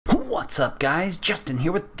What's up, guys? Justin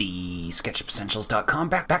here with TheSketchUpEssentials.com,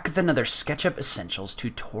 back with another SketchUp Essentials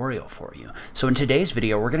tutorial for you. So in today's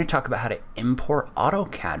video, we're going to talk about how to import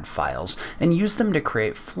AutoCAD files and use them to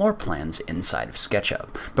create floor plans inside of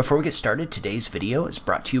SketchUp. Before we get started, today's video is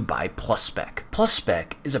brought to you by PlusSpec.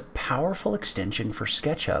 PlusSpec is a powerful extension for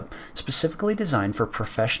SketchUp specifically designed for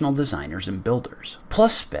professional designers and builders.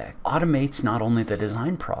 PlusSpec automates not only the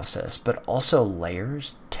design process, but also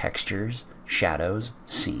layers, textures, shadows,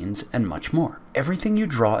 scenes, and much more. Everything you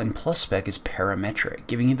draw in PlusSpec is parametric,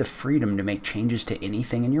 giving you the freedom to make changes to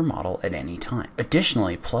anything in your model at any time.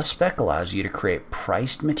 Additionally, PlusSpec allows you to create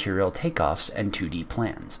priced material takeoffs and 2D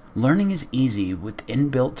plans. Learning is easy with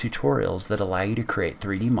inbuilt tutorials that allow you to create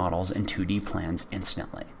 3D models and 2D plans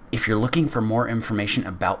instantly. If you're looking for more information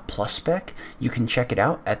about PlusSpec, you can check it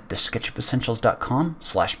out at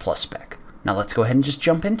TheSketchUpEssentials.com/PlusSpec. Now let's go ahead and just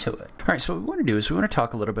jump into it. All right, so what we want to do is we want to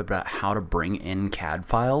talk a little bit about how to bring in CAD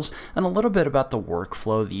files and a little bit about the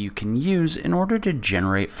workflow that you can use in order to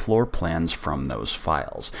generate floor plans from those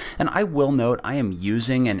files. And I will note I am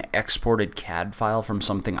using an exported CAD file from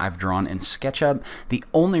something I've drawn in SketchUp. The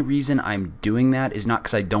only reason I'm doing that is not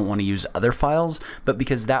because I don't want to use other files, but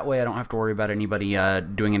because that way I don't have to worry about anybody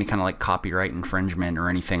doing any kind of like copyright infringement or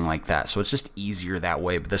anything like that. So it's just easier that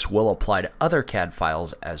way, but this will apply to other CAD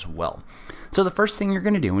files as well. So the first thing you're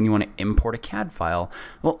going to do when you want to import a CAD file,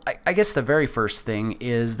 well, I guess the very first thing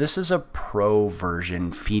is this is a pro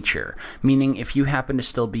version feature, meaning if you happen to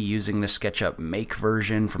still be using the SketchUp Make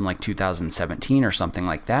version from like 2017 or something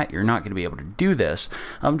like that, you're not going to be able to do this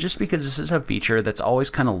just because this is a feature that's always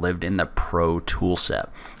kind of lived in the pro toolset.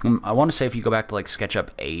 I want to say if you go back to like SketchUp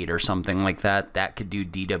 8 or something like that, that could do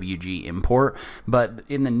DWG import, but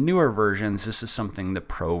in the newer versions, this is something the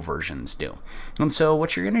pro versions do. And so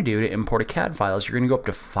what you're going to do to import a CAD file is you're going to go up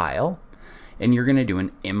to File and you're going to do an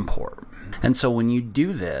import. And so when you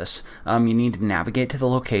do this, you need to navigate to the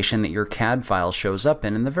location that your CAD file shows up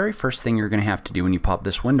in, and the very first thing you're going to have to do when you pop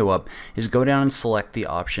this window up is go down and select the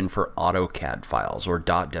option for AutoCAD files or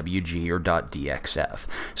 .wg or .dxf.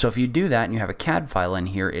 So if you do that and you have a CAD file in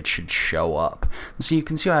here, it should show up. So you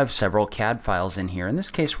can see I have several CAD files in here. In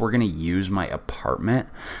this case, we're going to use my apartment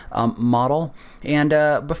model. And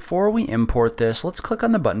before we import this, let's click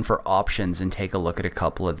on the button for options and take a look at a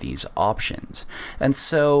couple of these options. And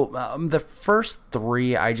so the first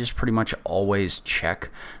three I just pretty much always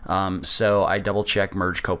check. So I double check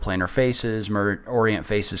merge coplanar faces, orient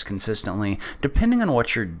faces consistently. Depending on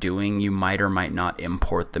what you're doing, you might or might not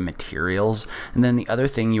import the materials. And then the other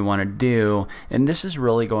thing you want to do, and this is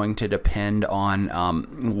really going to depend on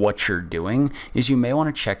what you're doing, is you may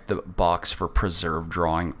want to check the box for preserve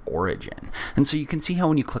drawing origin. And so you can see how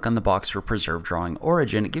when you click on the box for preserve drawing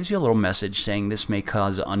origin, it gives you a little message saying this may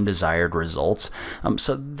cause undesired results.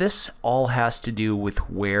 So this all has to do with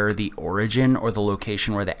where the origin or the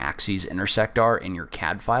location where the axes intersect are in your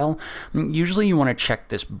CAD file. Usually you want to check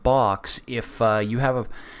this box if you have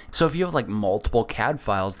like multiple CAD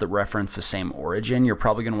files that reference the same origin, you're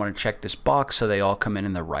probably going to want to check this box so they all come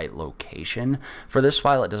in the right location. For this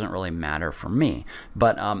file, it doesn't really matter for me,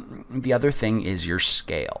 but the other thing is your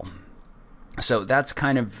scale. So that's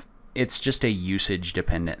kind of, it's just a usage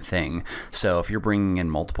dependent thing. So if you're bringing in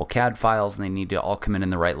multiple CAD files and they need to all come in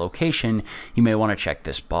the right location, you may want to check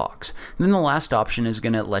this box. And then the last option is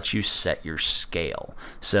going to let you set your scale.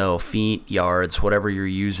 So feet, yards, whatever you're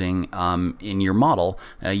using in your model,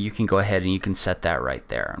 you can go ahead and you can set that right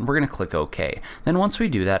there. And we're going to click OK. Then once we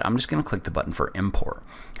do that, I'm just going to click the button for import.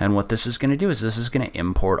 And what this is going to do is this is going to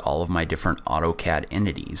import all of my different AutoCAD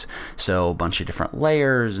entities. So a bunch of different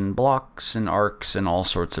layers and blocks and arcs and all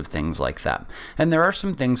sorts of things like that. And there are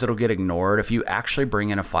some things that'll get ignored. If you actually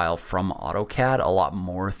bring in a file from AutoCAD, a lot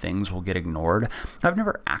more things will get ignored. I've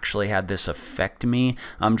never actually had this affect me.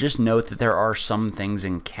 Just note that there are some things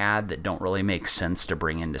in CAD that don't really make sense to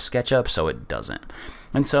bring into SketchUp, so it doesn't.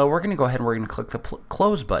 And so we're going to go ahead and we're going to click the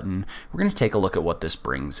close button. We're going to take a look at what this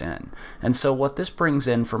brings in. And so what this brings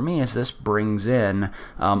in for me is this brings in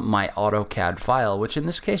my AutoCAD file, which in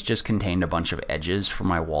this case just contained a bunch of edges for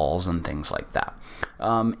my walls and things like that.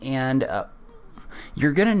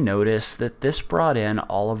 You're going to notice that this brought in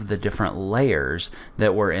all of the different layers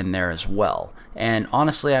that were in there as well. And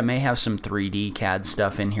honestly, I may have some 3D CAD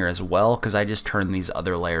stuff in here as well because I just turned these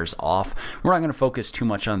other layers off. We're not going to focus too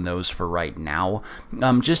much on those for right now.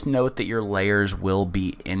 Just note that your layers will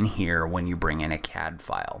be in here when you bring in a CAD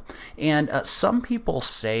file. And some people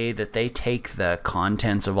say that they take the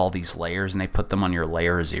contents of all these layers and they put them on your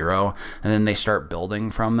layer 0 and then they start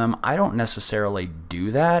building from them. I don't necessarily do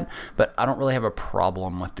that, but I don't really have a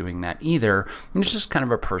problem with doing that either. It's just kind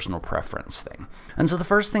of a personal preference thing. And so the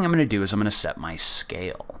first thing I'm going to do is I'm going to set my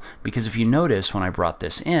scale, because if you notice when I brought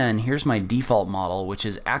this in, here's my default model, which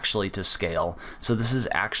is actually to scale. So this is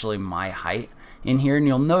actually my height in here, and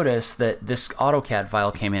you'll notice that this AutoCAD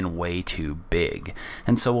file came in way too big.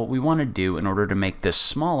 And so what we want to do in order to make this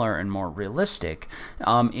smaller and more realistic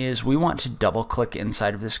is we want to double click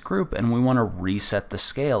inside of this group, and we want to reset the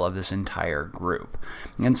scale of this entire group.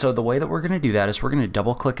 And so the way that we're going to do that is we're going to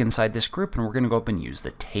double click inside this group, and we're going to go up and use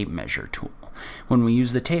the tape measure tool. When we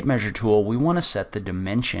use the tape measure tool, we want to set the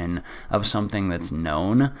dimension of something that's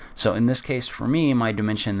known. So in this case for me, my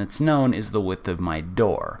dimension that's known is the width of my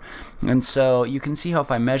door. And so you can see how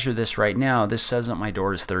if I measure this right now, this says that my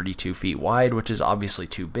door is 32 feet wide, which is obviously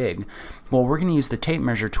too big. Well, we're going to use the tape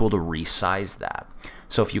measure tool to resize that.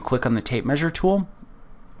 So if you click on the tape measure tool,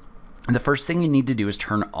 the first thing you need to do is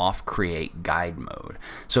turn off create guide mode.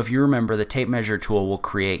 So if you remember, the tape measure tool will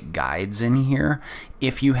create guides in here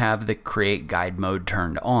if you have the create guide mode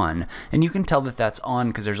turned on, and you can tell that that's on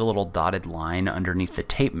because there's a little dotted line underneath the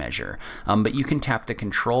tape measure, but you can tap the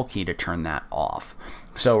control key to turn that off.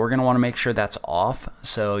 So we're going to want to make sure that's off.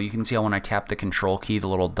 So you can see how when I tap the control key, the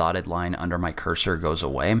little dotted line under my cursor goes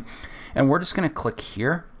away, and we're just going to click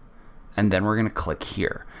here, and then we're going to click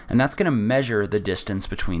here. And that's going to measure the distance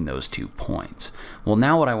between those 2 points. Well,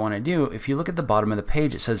 now what I want to do, if you look at the bottom of the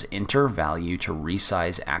page, it says enter value to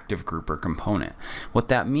resize active group or component. What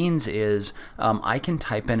that means is I can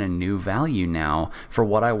type in a new value now for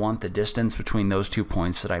what I want the distance between those 2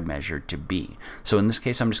 points that I measured to be. So in this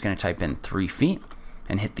case, I'm just going to type in 3 feet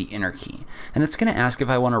and hit the enter key. And it's going to ask if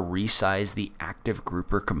I want to resize the active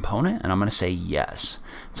group or component, and I'm going to say yes.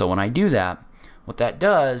 So when I do that, what that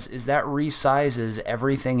does is that resizes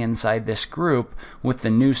everything inside this group with the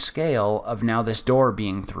new scale of now this door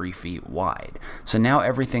being 3 feet wide. So now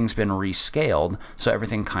everything's been rescaled, so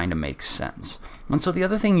everything kind of makes sense. And so the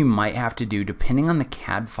other thing you might have to do, depending on the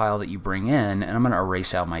CAD file that you bring in, and I'm going to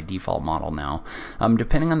erase out my default model now,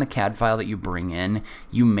 depending on the CAD file that you bring in,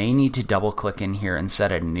 you may need to double click in here and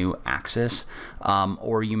set a new axis,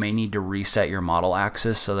 or you may need to reset your model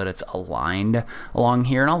axis so that it's aligned along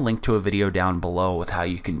here, and I'll link to a video down below with how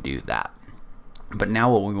you can do that. But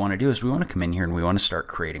now what we want to do is we want to come in here and we want to start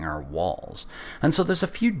creating our walls. And so there's a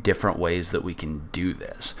few different ways that we can do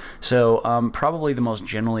this. So probably the most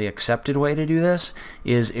generally accepted way to do this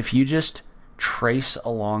is if you just trace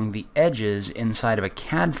along the edges inside of a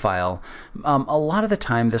CAD file. A lot of the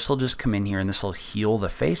time this will just come in here and this will heal the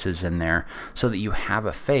faces in there so that you have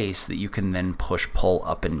a face that you can then push pull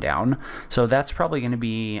up and down. So that's probably going to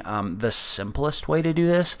be the simplest way to do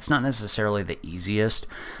this. It's not necessarily the easiest.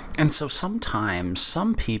 And so sometimes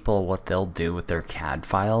some people, what they'll do with their CAD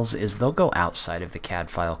files is they'll go outside of the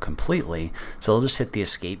CAD file completely. So they'll just hit the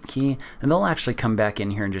escape key and they'll actually come back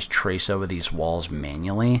in here and just trace over these walls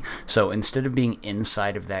manually. So instead of being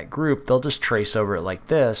inside of that group, they'll just trace over it like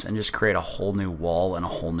this and just create a whole new wall and a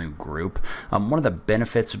whole new group. One of the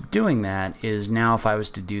benefits of doing that is now if I was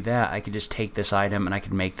to do that, I could just take this item and I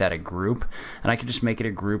could make that a group, and I could just make it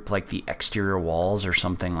a group like the exterior walls or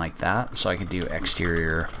something like that. So I could do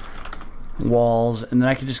exterior walls, and then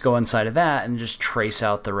I could just go inside of that and just trace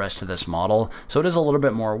out the rest of this model. So it is a little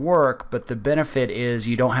bit more work, but the benefit is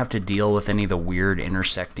you don't have to deal with any of the weird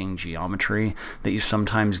intersecting geometry that you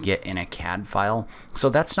sometimes get in a CAD file. So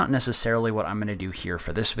that's not necessarily what I'm going to do here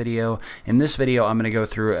for this video. In this video, I'm going to go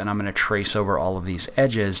through and I'm going to trace over all of these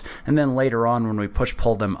edges, and then later on when we push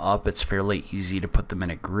pull them up, it's fairly easy to put them in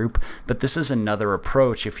a group. But this is another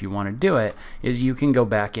approach if you want to do it, is you can go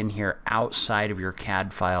back in here outside of your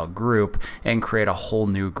CAD file group and create a whole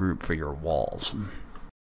new group for your walls.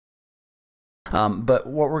 But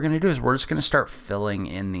what we're going to do is we're just going to start filling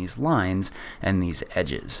in these lines and these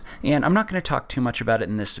edges. And I'm not going to talk too much about it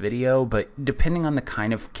in this video, but depending on the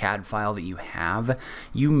kind of CAD file that you have,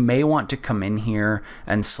 you may want to come in here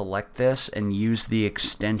and select this and use the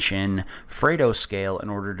extension Fredo scale in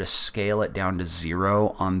order to scale it down to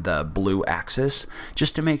 0 on the blue axis,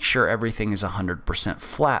 just to make sure everything is 100%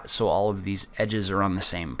 flat so all of these edges are on the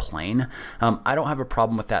same plane. I don't have a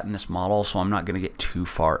problem with that in this model, so I'm not going to get too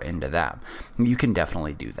far into that. You can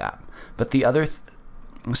definitely do that. But the other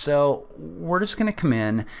so we're just going to come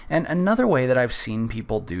in, and another way that I've seen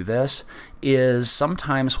people do this is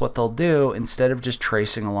sometimes what they'll do, instead of just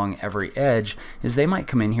tracing along every edge, is they might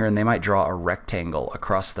come in here and they might draw a rectangle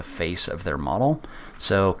across the face of their model.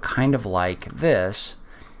 So kind of like this.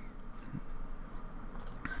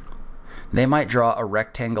 they might draw a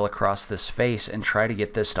rectangle across this face and try to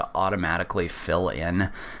get this to automatically fill in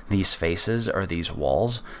these faces or these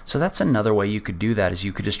walls. So that's another way you could do that, is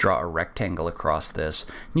you could just draw a rectangle across this.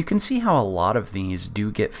 And you can see how a lot of these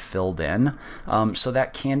do get filled in. So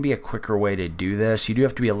that can be a quicker way to do this. You do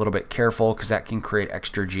have to be a little bit careful because that can create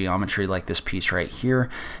extra geometry like this piece right here.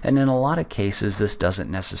 And in a lot of cases, this doesn't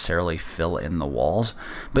necessarily fill in the walls,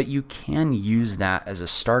 but you can use that as a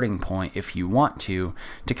starting point if you want to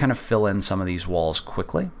kind of fill in some of these walls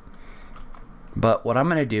quickly. But what I'm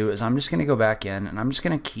going to do is I'm just going to go back in and I'm just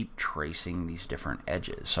going to keep tracing these different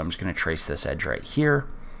edges. So I'm just going to trace this edge right here.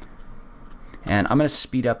 And I'm going to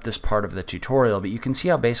speed up this part of the tutorial, but you can see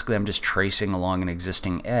how basically I'm just tracing along an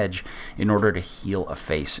existing edge in order to heal a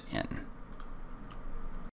face in.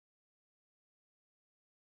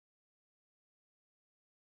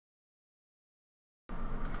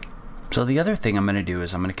 So the other thing I'm going to do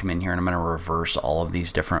is I'm going to come in here and I'm going to reverse all of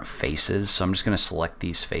these different faces. So I'm just going to select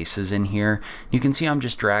these faces in here. You can see I'm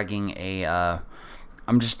just dragging a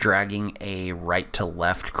right to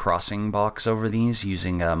left crossing box over these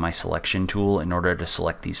using my selection tool in order to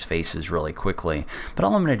select these faces really quickly. But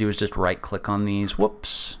all I'm going to do is just right click on these.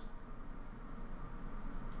 Whoops.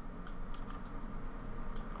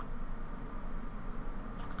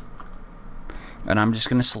 And I'm just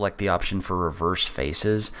going to select the option for reverse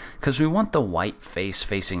faces because we want the white face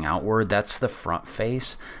facing outward. That's the front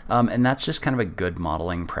face. And that's just kind of a good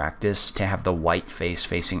modeling practice to have the white face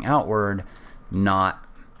facing outward, not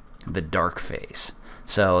the dark face.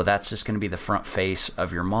 So that's just going to be the front face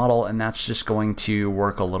of your model, and that's just going to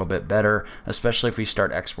work a little bit better, especially if we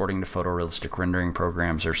start exporting to photorealistic rendering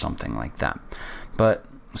programs or something like that.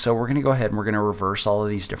 So we're going to go ahead and we're going to reverse all of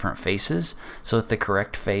these different faces so that the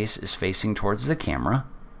correct face is facing towards the camera.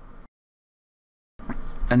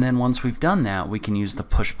 And then once we've done that, we can use the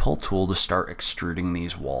push-pull tool to start extruding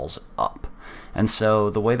these walls up. And so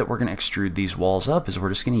the way that we're going to extrude these walls up is we're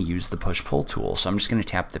just going to use the push-pull tool. So I'm just going to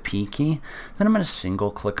tap the P key, then I'm going to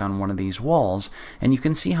single click on one of these walls, and you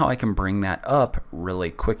can see how I can bring that up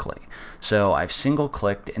really quickly. So I've single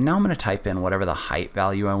clicked, and now I'm going to type in whatever the height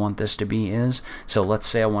value I want this to be is. So let's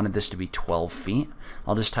say I wanted this to be 12 feet.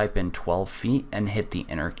 I'll just type in 12 feet and hit the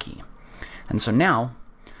enter key. And so now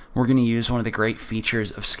we're going to use one of the great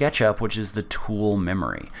features of SketchUp, which is the tool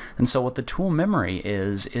memory. And so what the tool memory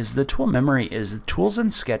is the tools in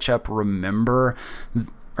SketchUp remember,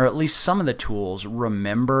 or at least some of the tools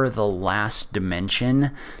remember, the last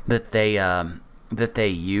dimension that they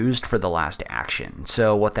used for the last action.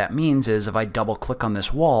 So what that means is if I double click on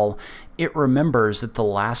this wall, it remembers that the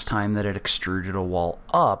last time that it extruded a wall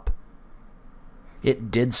up,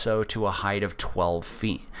 it did so to a height of 12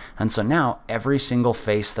 feet. And so now every single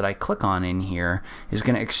face that I click on in here is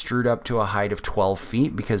going to extrude up to a height of 12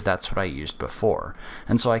 feet because that's what I used before.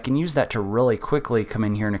 And so I can use that to really quickly come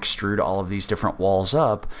in here and extrude all of these different walls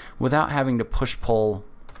up without having to push-pull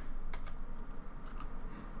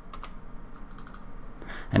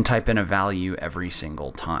and type in a value every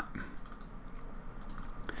single time.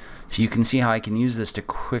 So you can see how I can use this to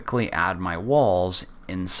quickly add my walls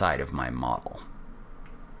inside of my model.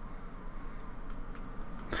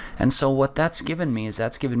 And so what that's given me is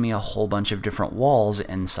that's given me a whole bunch of different walls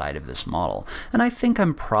inside of this model. And I think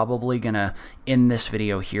I'm probably going to end this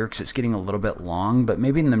video here because it's getting a little bit long, but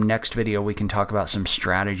maybe in the next video we can talk about some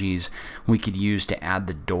strategies we could use to add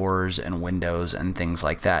the doors and windows and things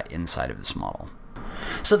like that inside of this model.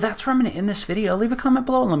 So that's where I'm going to end this video. Leave a comment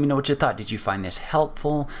below and let me know what you thought. Did you find this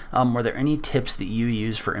helpful? Were there any tips that you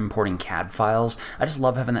use for importing CAD files? I just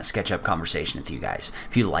love having that SketchUp conversation with you guys.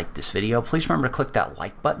 If you liked this video, please remember to click that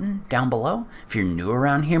like button down below. If you're new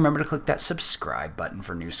around here, remember to click that subscribe button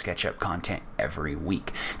for new SketchUp content every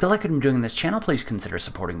week. If you like what I'm doing in this channel, please consider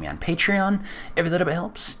supporting me on Patreon. Every little bit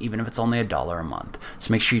helps, even if it's only $1 a month.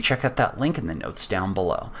 So make sure you check out that link in the notes down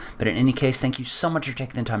below. But in any case, thank you so much for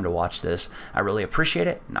taking the time to watch this. I really appreciate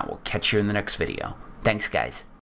it, and I will catch you in the next video. Thanks, guys.